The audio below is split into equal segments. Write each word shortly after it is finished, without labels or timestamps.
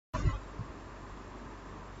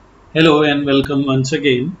Hello and welcome once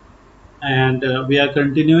again. And we are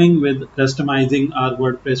continuing with customizing our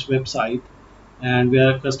WordPress website. And we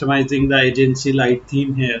are customizing the agency light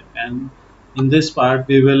theme here. And in this part,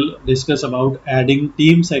 we will discuss about adding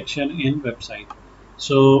theme section in website.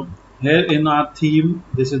 So here in our theme,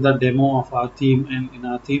 this is the demo of our theme. And in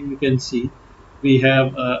our theme, you can see we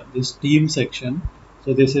have this theme section.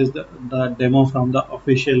 So this is the demo from the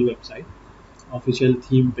official website, official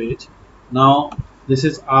theme page. Now this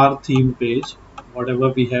is our theme page, whatever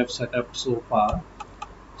we have set up so far.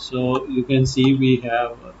 So you can see we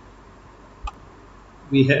have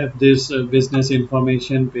this business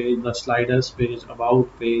information page, the sliders page, about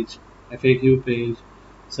page, FAQ page,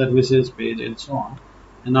 services page, and so on.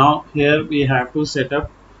 And now here we have to set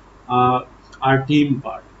up uh, our team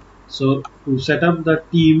part. So to set up the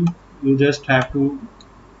team, you just have to,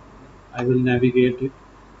 I will navigate it.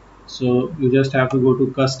 So you just have to go to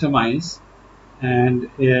customize, and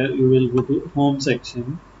here you will go to home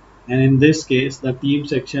section, and in this case the theme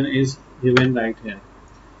section is given right here.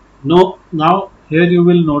 Now here you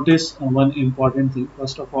will notice one important thing.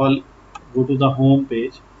 First of all, go to the home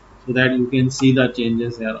page so that you can see the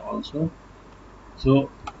changes here also. So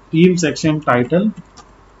theme section title,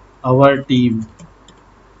 our team,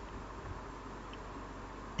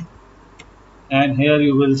 and here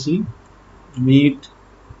you will see meet.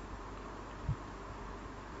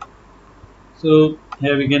 So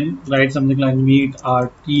here we can write something like meet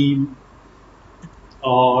our team,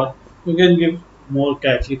 or you can give more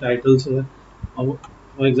catchy titles here. Uh,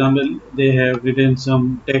 For example, they have written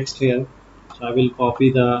some text here, so I will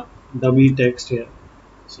copy the dummy text here.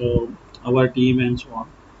 So our team and so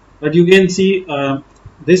on. But you can see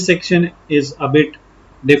this section is a bit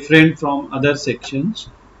different from other sections.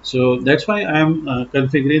 So that's why I am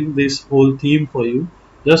configuring this whole theme for you,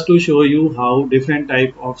 just to show you how different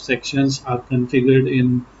type of sections are configured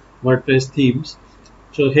in WordPress themes.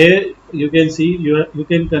 So here you can see you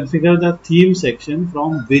can configure the theme section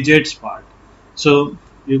from widgets part. So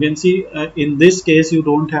you can see in this case you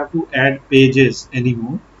don't have to add pages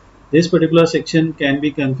anymore. This particular section can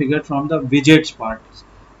be configured from the widgets part.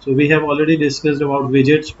 So we have already discussed about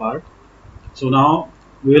widgets part. So now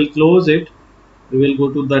we will close it. We will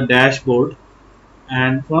go to the dashboard,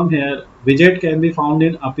 and from here widget can be found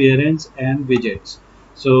in appearance and widgets.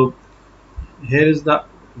 So here is the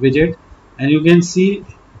widget, and you can see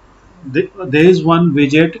there is one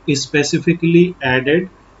widget is specifically added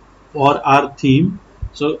for our theme.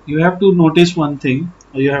 So you have to notice one thing,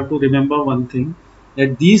 or you have to remember one thing,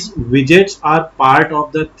 that these widgets are part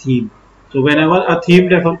of the theme. So whenever a theme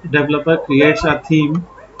developer creates a theme,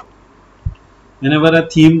 whenever a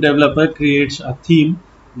theme developer creates a theme,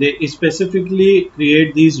 they specifically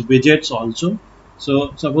create these widgets also.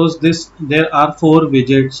 So suppose this, there are 4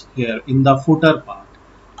 widgets here in the footer part.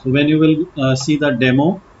 So when you will see the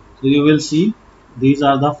demo, so you will see these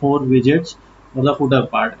are the 4 widgets for the footer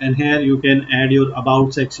part, and here you can add your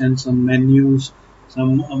about section, some menus,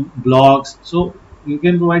 some blogs. So you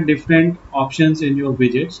can provide different options in your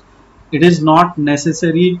widgets. It is not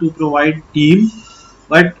necessary to provide theme,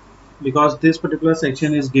 but because this particular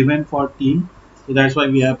section is given for team, so that's why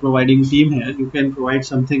we are providing team here. You can provide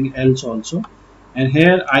something else also. And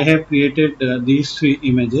here I have created these 3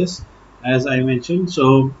 images, as I mentioned.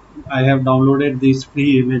 So I have downloaded these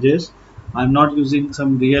free images. I'm not using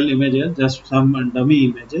some real images, just some dummy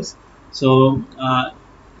images. So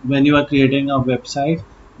when you are creating a website,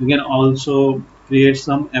 you can also create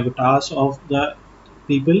some avatars of the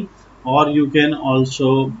people, or you can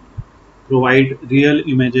also provide real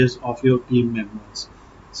images of your team members.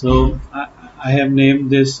 So I have named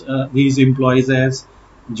these employees as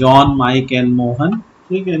John, Mike, and Mohan.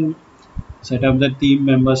 So you can set up the team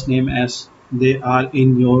members name as they are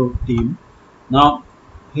in your team. Now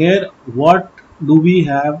here, what do we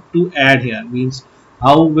have to add here? Means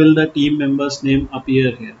how will the team members name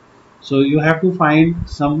appear here? So you have to find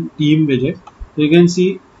some team widget. So you can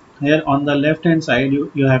see here on the left hand side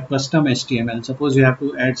you have custom HTML. Suppose you have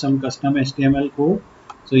to add some custom HTML code.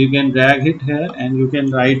 So you can drag it here and you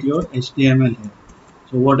can write your HTML here.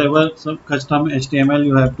 So whatever some custom HTML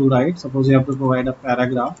you have to write, suppose you have to provide a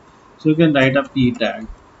paragraph, so you can write a p tag.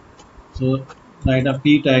 So write a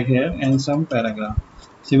p tag here and some paragraph.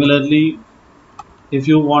 Similarly, if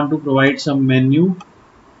you want to provide some menu,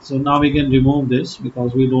 so now we can remove this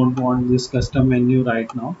because we don't want this custom menu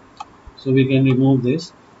right now. So we can remove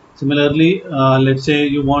this. Similarly, let's say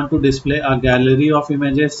you want to display a gallery of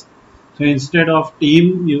images. So instead of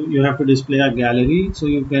team, you have to display a gallery. So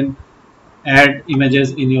you can add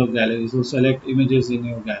images in your gallery. So select images in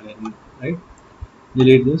your gallery, right?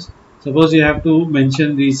 Delete this. Suppose you have to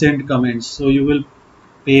mention recent comments. So you will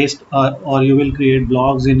paste or you will create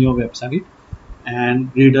blogs in your website,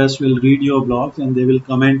 and readers will read your blogs and they will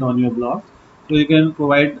comment on your blog. So you can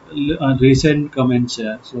provide recent comments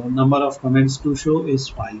here. So number of comments to show is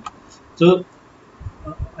 5. So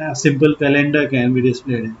a simple calendar can be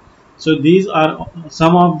displayed in. So these are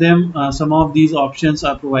some of them. Some of these options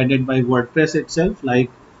are provided by WordPress itself, like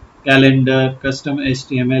calendar, custom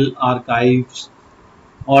HTML, archives,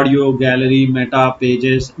 audio gallery, meta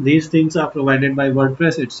pages. These things are provided by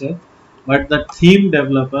WordPress itself, but the theme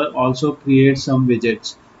developer also creates some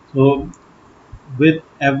widgets. So with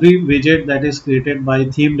every widget that is created by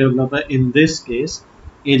theme developer, in this case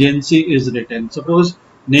agency is written. Suppose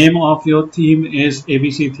name of your theme is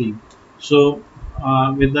ABC theme. So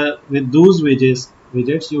with those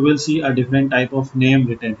widgets you will see a different type of name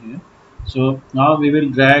written here. So now we will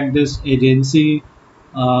drag this agency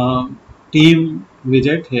uh, team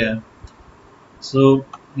widget here. So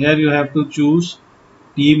here you have to choose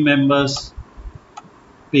team members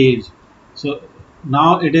page. So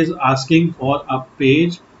now it is asking for a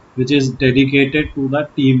page which is dedicated to the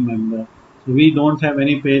team member. So we don't have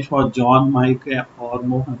any page for John, Mike, or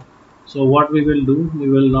Mohan. So what we will do, we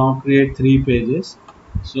will now create 3 pages.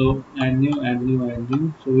 So add new, add new, add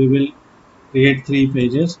new. So we will create 3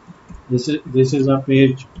 pages. This is a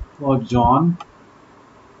page for John.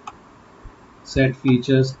 Set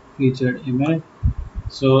features, featured image.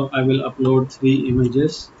 So I will upload 3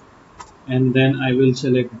 images, and then I will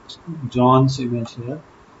select John's image here.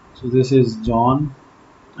 So this is John.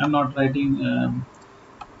 I'm not writing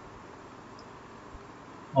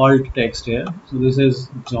alt text here. So this is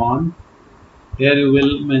John. Here you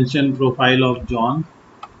will mention profile of John.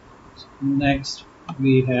 Next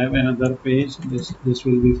we have another page. This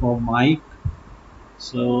will be for Mike.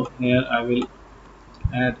 So here I will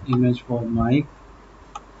add image for Mike,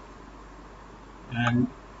 and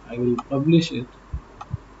I will publish it.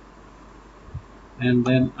 And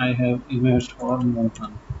then I have image for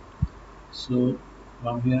Mohan. So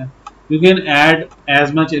from here you can add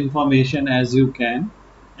as much information as you can.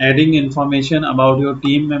 Adding information about your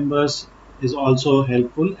team members is also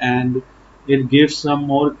helpful, and it gives some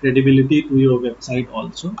more credibility to your website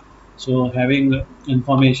also. So having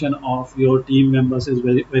information of your team members is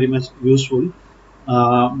very much useful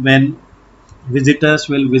when visitors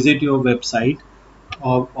will visit your website,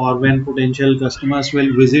 or when potential customers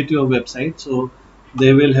will visit your website. So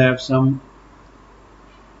they will have some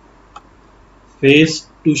face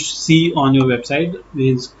to see on your website,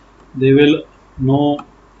 means they will know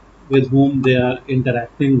with whom they are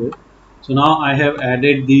interacting with. So now I have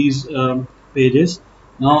added these pages.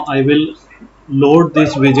 Now I will load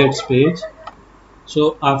this widgets page.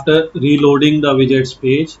 So after reloading the widgets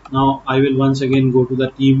page, now I will once again go to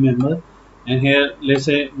the team member, and here let's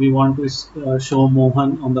say we want to show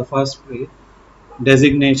Mohan on the first page.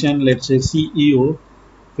 Designation, let's say CEO.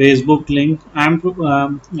 Facebook link,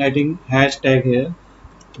 I'm adding hashtag here,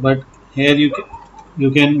 but here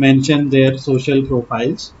you can mention their social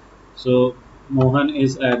profiles. So Mohan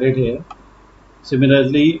is added here.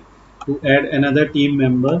 Similarly, to add another team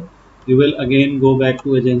member, you will again go back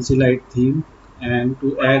to agency light theme, and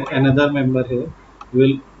to add another member here, you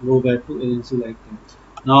will go back to agency light theme.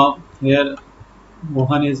 Now here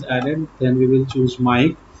Mohan is added, then we will choose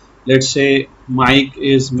Mike. Let's say Mike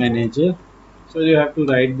is manager. So you have to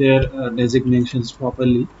write their designations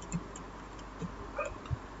properly.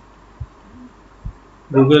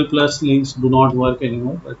 Google Plus links do not work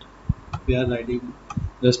anymore, but we are writing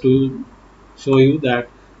just to show you that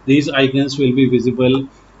these icons will be visible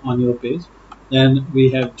on your page. Then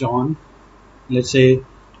we have John. Let's say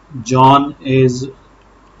John is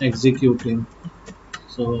executing.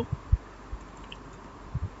 So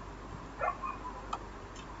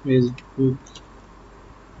Facebook,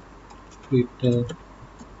 Twitter,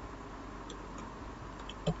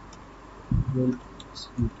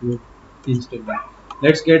 YouTube, Instagram.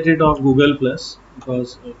 Let's get rid of Google Plus,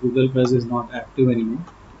 because Google Plus is not active anymore.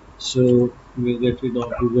 So we'll get rid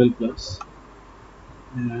of Google Plus,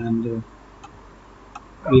 and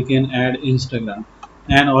we can add Instagram,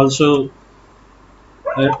 and also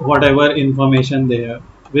whatever information there.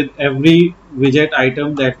 With every widget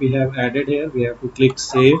item that we have added here, we have to click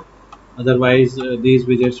save. Otherwise these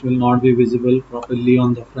widgets will not be visible properly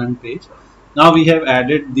on the front page. Now we have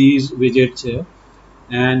added these widgets here,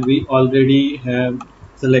 and we already have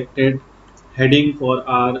selected heading for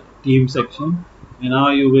our team section, and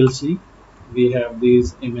now you will see we have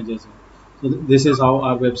these images here. So this is how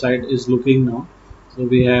our website is looking now. So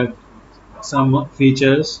we have some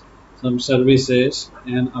features, some services,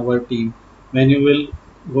 and our team. When you will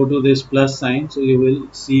go to this plus sign, so you will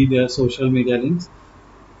see their social media links.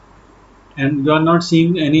 and you are not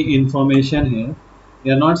seeing any information here.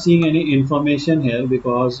 You are not seeing any information here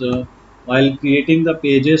because while creating the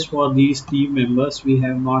pages for these team members, we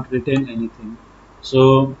have not written anything.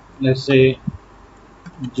 So let's say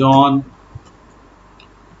John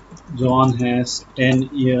John has 10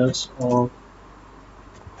 years of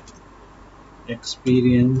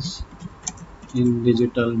experience in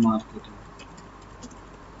digital marketing.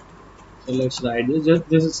 So let's write this.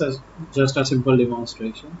 This is just a simple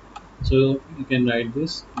demonstration. So you can write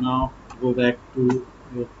this. Now go back to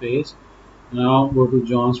your page. Now go to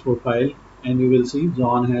John's profile and you will see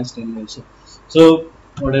John has 10 years. So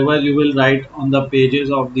whatever you will write on the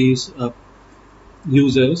pages of these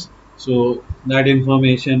users, so that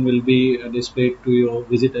information will be displayed to your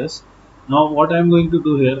visitors. Now what I'm going to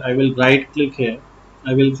do here, I will right click here.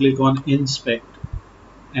 I will click on inspect,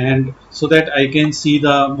 and so that I can see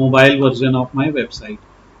the mobile version of my website.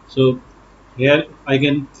 So here I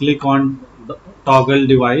can click on the toggle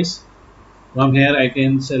device. From here I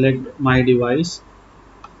can select my device.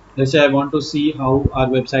 Let's say I want to see how our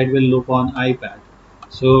website will look on iPad.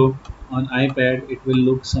 So on iPad it will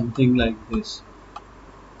look something like this,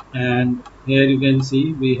 and here you can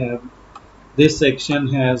see we have this section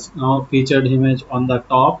has now featured image on the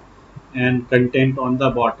top and content on the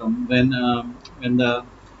bottom. When the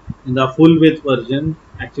in the full width version,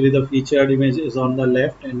 actually the featured image is on the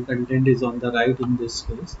left and content is on the right in this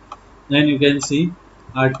case. Then you can see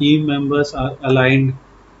our team members are aligned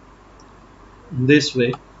this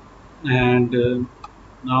way, and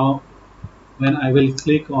now when I will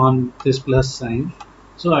click on this plus sign,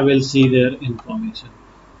 so I will see their information.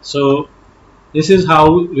 So this is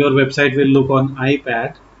how your website will look on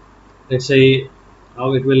iPad. Let's say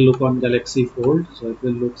how it will look on Galaxy Fold. So it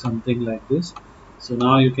will look something like this. So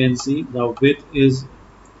now you can see the width is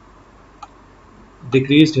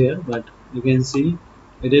decreased here, but you can see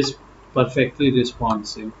it is perfectly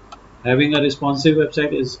responsive. Having a responsive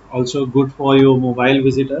website is also good for your mobile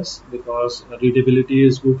visitors because readability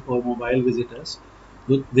is good for mobile visitors.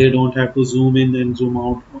 They don't have to zoom in and zoom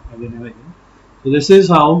out again and again. So this is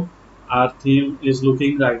how our theme is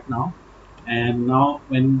looking right now. And now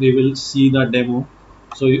when we will see the demo,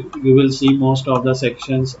 so you will see most of the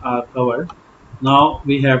sections are covered. Now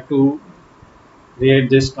we have to create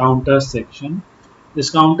this counter section. This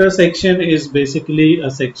counter section is basically a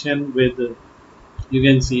section with you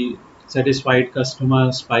can see satisfied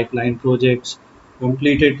customers, pipeline projects,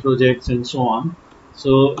 completed projects, and so on.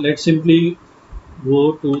 So let's simply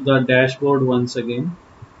go to the dashboard once again,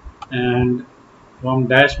 and from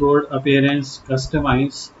dashboard appearance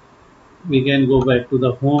customize, we can go back to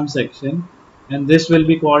the home section, and this will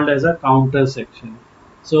be called as a counter section.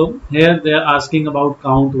 So here they are asking about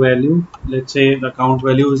count value. Let's say the count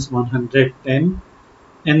value is 110,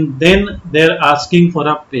 and then they're asking for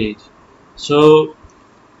a page. So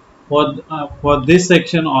for this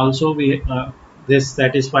section also we this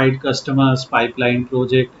satisfied customers, pipeline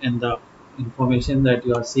project, and the information that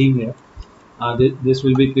you are seeing here, this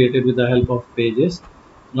will be created with the help of pages.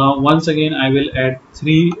 Now once again I will add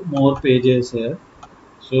 3 more pages here.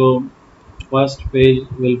 So first page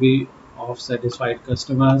will be of satisfied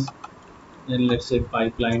customers, then let's say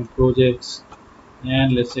pipeline projects,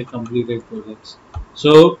 and let's say completed projects.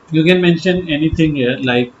 So you can mention anything here,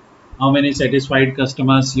 like how many satisfied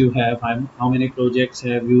customers you have, how many projects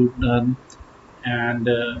have you done, and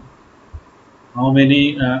how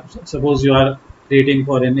many suppose you are creating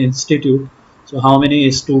for an institute, so how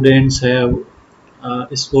many students have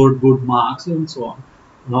scored good marks and so on,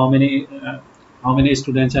 how many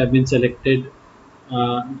students have been selected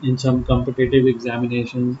in some competitive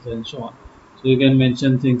examinations and so on. So you can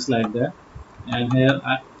mention things like that. And here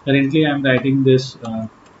currently I'm writing this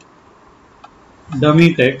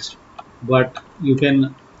dummy text, but you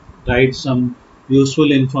can write some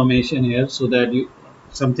useful information here so that you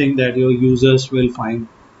something that your users will find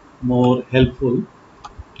more helpful,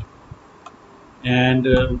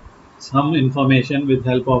 and some information with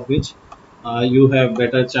help of which you have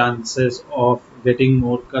better chances of getting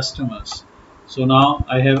more customers. So now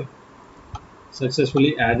I have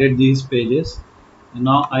successfully added these pages, and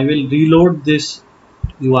now I will reload this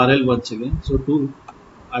URL once again. So to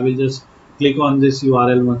I will just click on this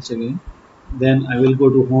URL once again, then I will go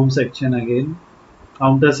to home section again,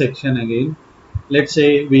 counter section again. Let's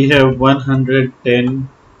say we have 110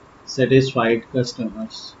 satisfied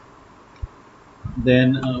customers,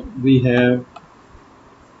 then we have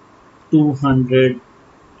 200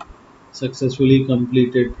 successfully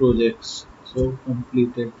completed projects, so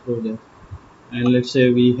completed project, and let's say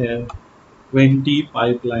we have 20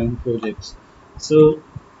 pipeline projects, so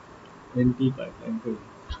 20 pipeline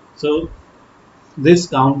projects. So this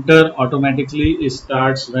counter automatically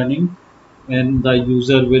starts running when the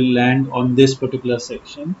user will land on this particular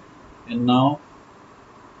section. And now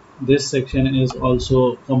this section is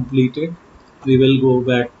also completed. We will go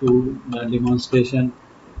back to the demonstration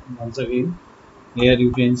once again. Here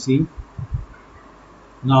you can see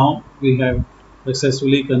now we have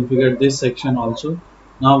successfully configured this section also.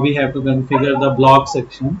 Now we have to configure the blog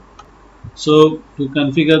section. So to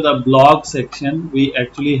configure the blog section, we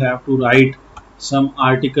actually have to write some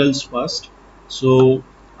articles first. So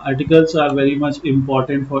articles are very much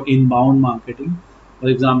important for inbound marketing. For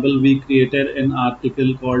example, we created an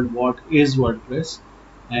article called "What is WordPress?"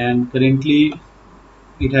 and currently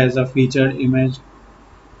it has a featured image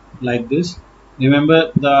like this.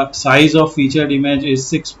 Remember, the size of featured image is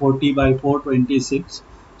 640 by 426.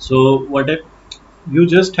 So what you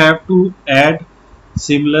just have to add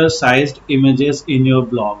similar sized images in your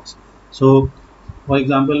blogs. So for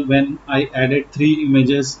example, when I added 3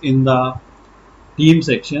 images in the team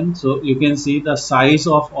section, so you can see the size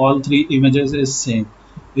of all 3 images is same.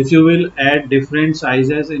 If you will add different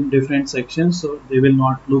sizes in different sections, so they will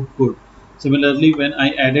not look good. Similarly, when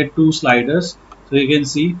I added 2 sliders, so you can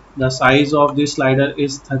see the size of this slider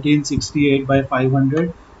is 1368 by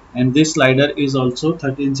 500 and this slider is also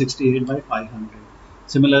 1368 by 500.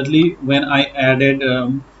 Similarly, when I added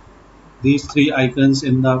these 3 icons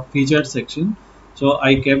in the featured section, so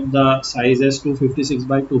I kept the size as 256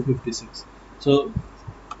 by 256. So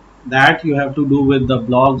that you have to do with the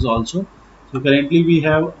blogs also. So currently we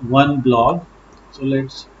have one blog, so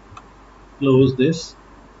let's close this.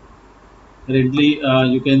 Currently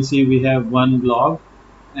you can see we have one blog,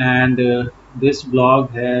 and this blog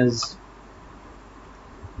has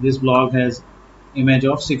image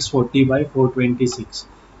of 640 by 426.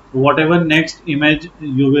 So whatever next image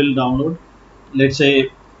you will download, let's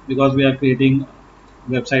say, because we are creating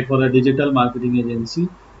website for a digital marketing agency,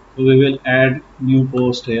 so we will add new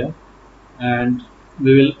post here, and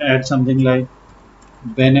we will add something like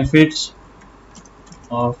benefits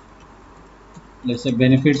of, let's say,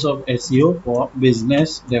 benefits of SEO for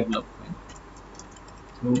business development.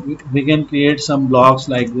 So we can create some blogs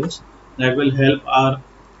like this that will help our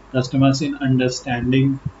customers in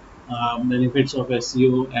understanding benefits of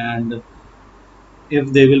SEO, and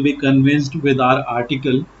if they will be convinced with our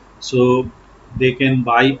article, so they can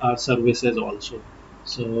buy our services also.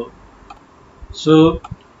 So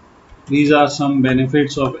these are some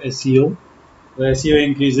benefits of SEO. So SEO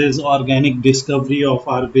increases organic discovery of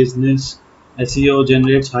our business. SEO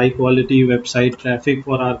generates high quality website traffic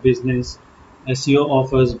for our business. SEO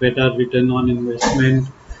offers better return on investment.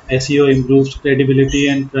 SEO improves credibility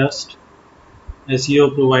and trust.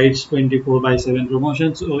 SEO provides 24 by 7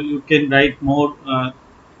 promotions. So you can write more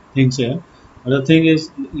things here. But the thing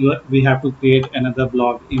is, we have to create another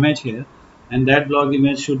blog image here, and that blog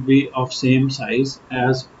image should be of same size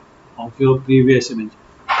as of your previous image.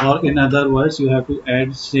 Or in other words, you have to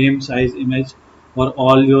add same size image for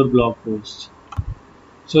all your blog posts.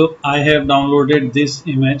 So I have downloaded this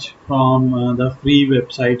image from the free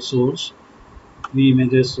website source, free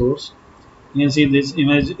images source. You can see this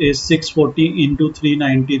image is 640 into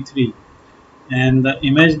 393, and the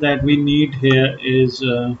image that we need here is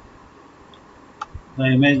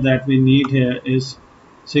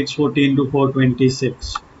 614 to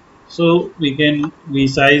 426. So we can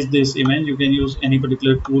resize this image. You can use any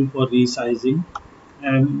particular tool for resizing.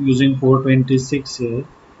 I'm using 426 here,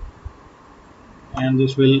 and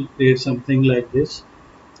this will create something like this.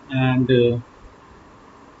 And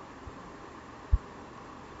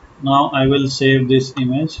now I will save this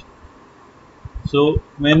image. So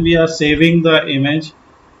when we are saving the image,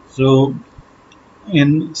 so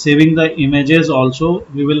in saving the images also,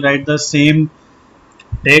 we will write the same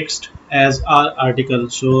text as our article.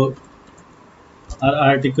 So our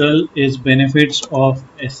article is benefits of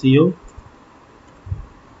SEO.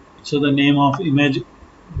 So the name of image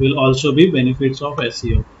will also be benefits of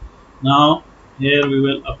SEO. Now here we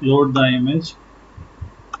will upload the image,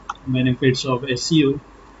 benefits of SEO,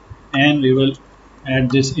 and we will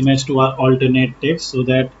add this image to our alternate text so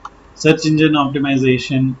that search engine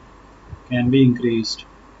optimization can be increased.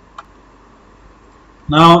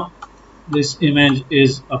 Now this image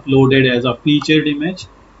is uploaded as a featured image.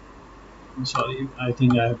 I'm sorry, I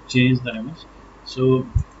think I have changed the image. So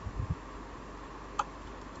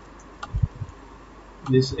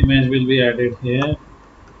this image will be added here,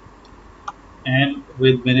 and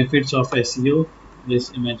with benefits of SEO,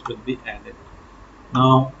 this image will be added.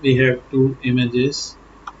 Now we have 2 images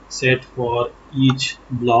set for each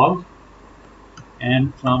blog,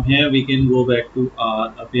 and from here we can go back to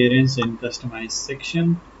our appearance and customize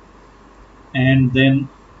section, and then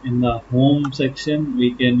in the home section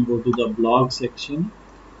we can go to the blog section,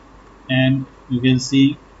 and you can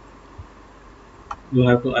see you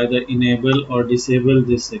have to either enable or disable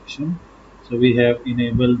this section. So we have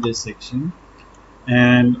enabled this section,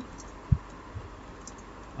 and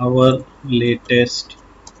our latest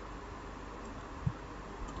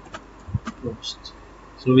post.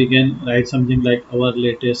 So we can write something like our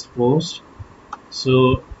latest post.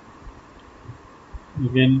 So you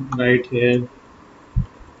can write here,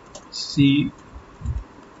 see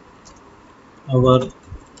our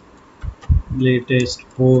latest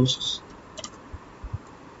posts,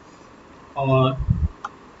 or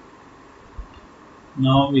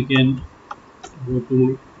now we can go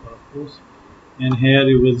to post, and here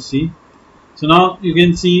you will see. So now you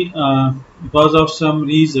can see because of some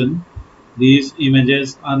reason these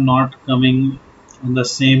images are not coming on the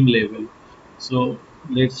same level. So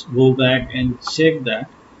let's go back and check that.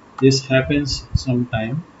 This happens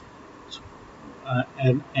sometime,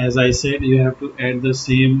 and as I said, you have to add the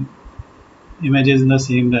same images in the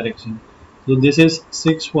same direction. So this is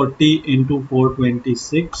 640 into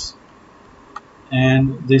 426,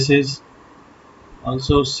 and this is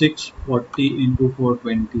also 640 into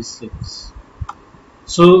 426.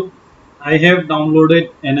 So I have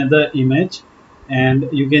downloaded another image, and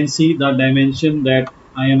you can see the dimension that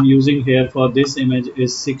I am using here for this image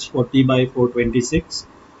is 640 by 426.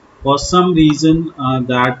 For some reason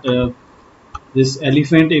that this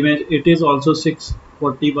elephant image, it is also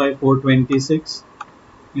 640 by 426.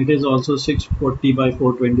 It is also 640 by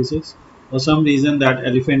 426. For some reason that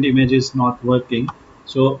elephant image is not working.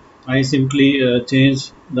 So I simply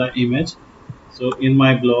change the image. So in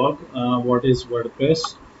my blog, what is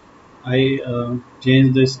WordPress, I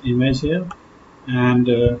change this image here,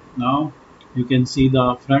 and now you can see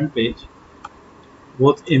the front page.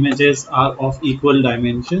 Both images are of equal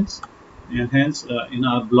dimensions, and hence in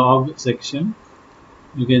our blog section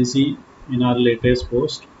you can see in our latest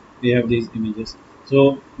post we have these images.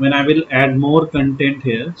 So when I will add more content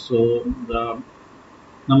here, so the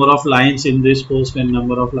number of lines in this post and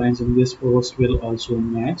number of lines in this post will also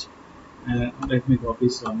match. Let me copy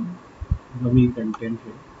some dummy content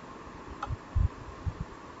here.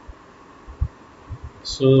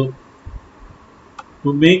 So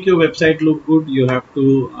to make your website look good, you have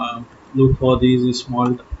to look for these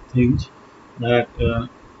small things, that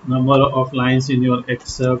number of lines in your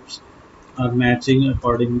excerpts are matching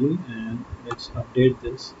accordingly. And let's update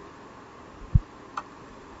this.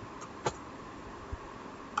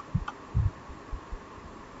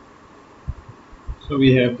 So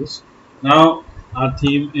we have this. Now our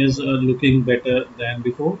theme is looking better than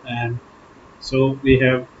before, and so we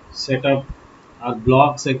have set up our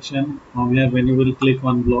blog section. From here, when you will click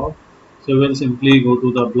on blog, so you will simply go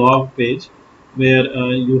to the blog page where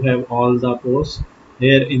you have all the posts.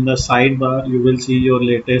 Here in the sidebar you will see your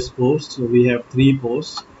latest posts. So we have 3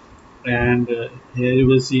 posts, and here you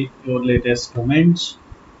will see your latest comments.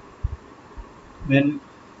 When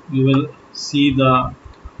you will see the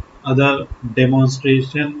other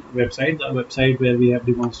demonstration website, the website where we have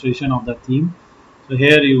demonstration of the theme. So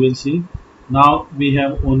here you will see now we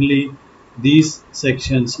have only these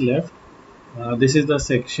sections left. This is the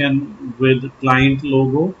section with client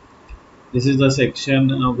logo. This is the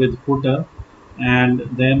section with footer, and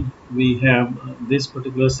then we have this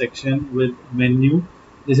particular section with menu.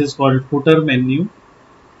 This is called footer menu,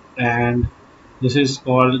 and this is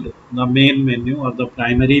called the main menu or the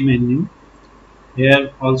primary menu.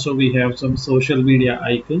 Here also we have some social media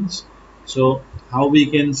icons. So how we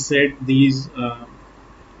can set these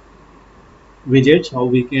widgets, how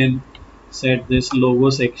we can set this logo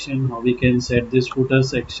section, how we can set this footer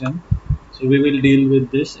section. So we will deal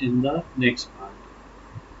with this in the next part.